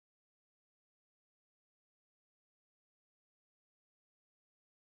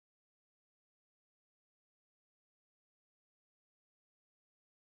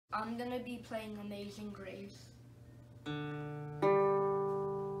I'm gonna be playing Amazing Grace.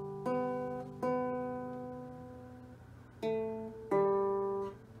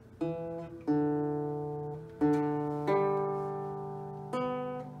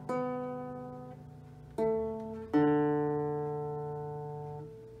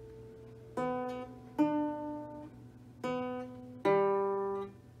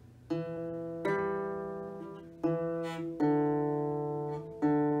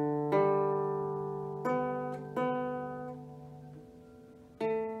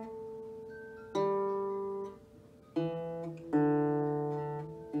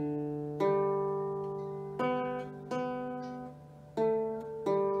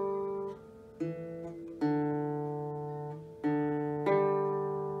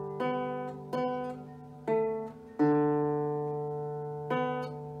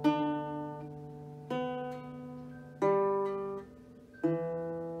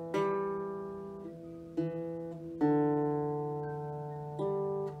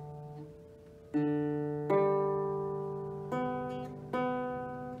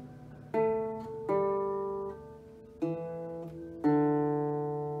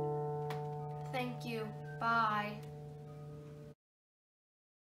 Thank you. Bye.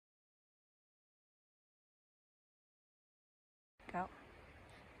 Go.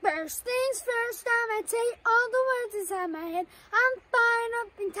 First things first, I'ma take all the words inside my head. I'm fired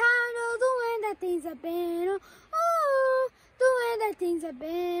up and tired of the way that things have been. Oh, the way that things have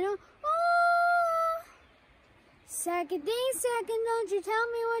been. Oh. Second thing second, don't you tell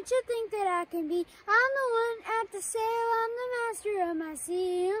me what you think that I can be. I'm the one at the sail, I'm the master of my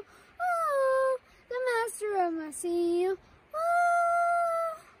sea. Oh, the master of my sea. Oh.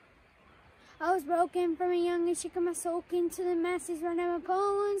 I was broken from a young and shaking my soul into the masses, running my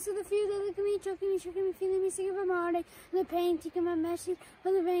poems to the few that look at me, choking me, shaking me, feeling me, singing from heartache. The pain, taking my message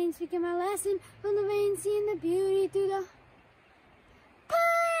from the veins, speaking my lesson from the veins, seeing the beauty through the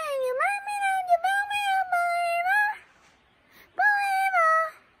pain. You made me down, you built me up, believer, believer.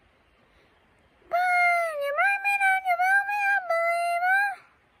 Pain, you made me down, you built me up, believer,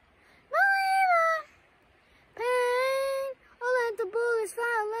 believer. Pain, oh let the bullets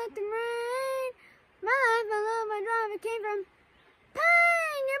fly, let them rain. My life, my love, my drive, it came from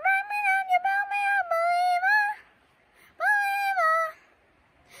pain. You burned me down, you built me up, believer, believer.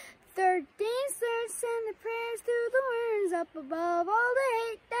 Third things third, send the prayers through the words up above. All the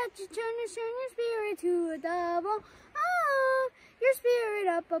hate that you turn your spirit to a double. Oh, your spirit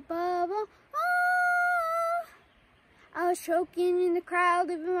up above. Oh. I was choking in the crowd,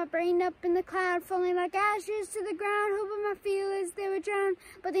 leaving my brain up in the cloud, falling like ashes to the ground, hoping my feelings they would drown.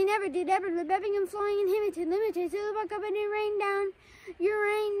 But they never did, ever, the ebbing and flowing inhibited, limited, till the buck up and it rained down. You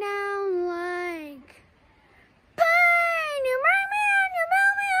rained down like pain. You burned me down, you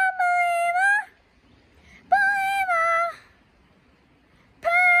built me up, believer, believer.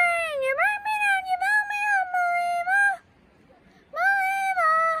 Pain, you burned me down, you built me up, believer,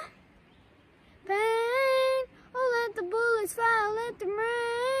 believer. Pain, oh let the bullets fly, let them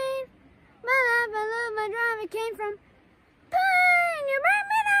rain. My life, my love, my drive, it came from pain. You burned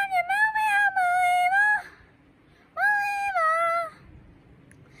me down, you built me up, believer, believer.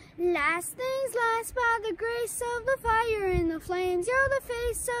 Last things last, by the grace of the fire and the flames. You're the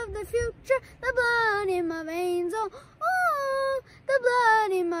face of the future, the blood in my veins. Oh, oh, the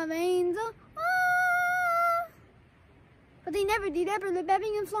blood in my veins. Oh, oh. But they never did, ever, the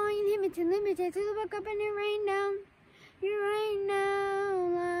ebbing and flowing inhibited, limited, till the buck up and it rained down. You rain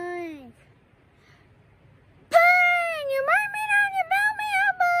down like pain. You burned me down, you built me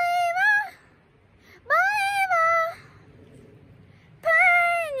up, believer, believer.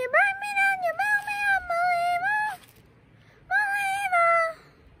 Pain, you burned me down, you built me up, believer, believer.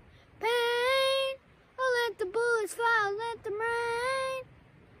 Pain, oh let the bullets fly, let them rain.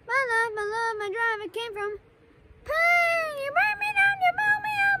 My love, my love, my drive, it came from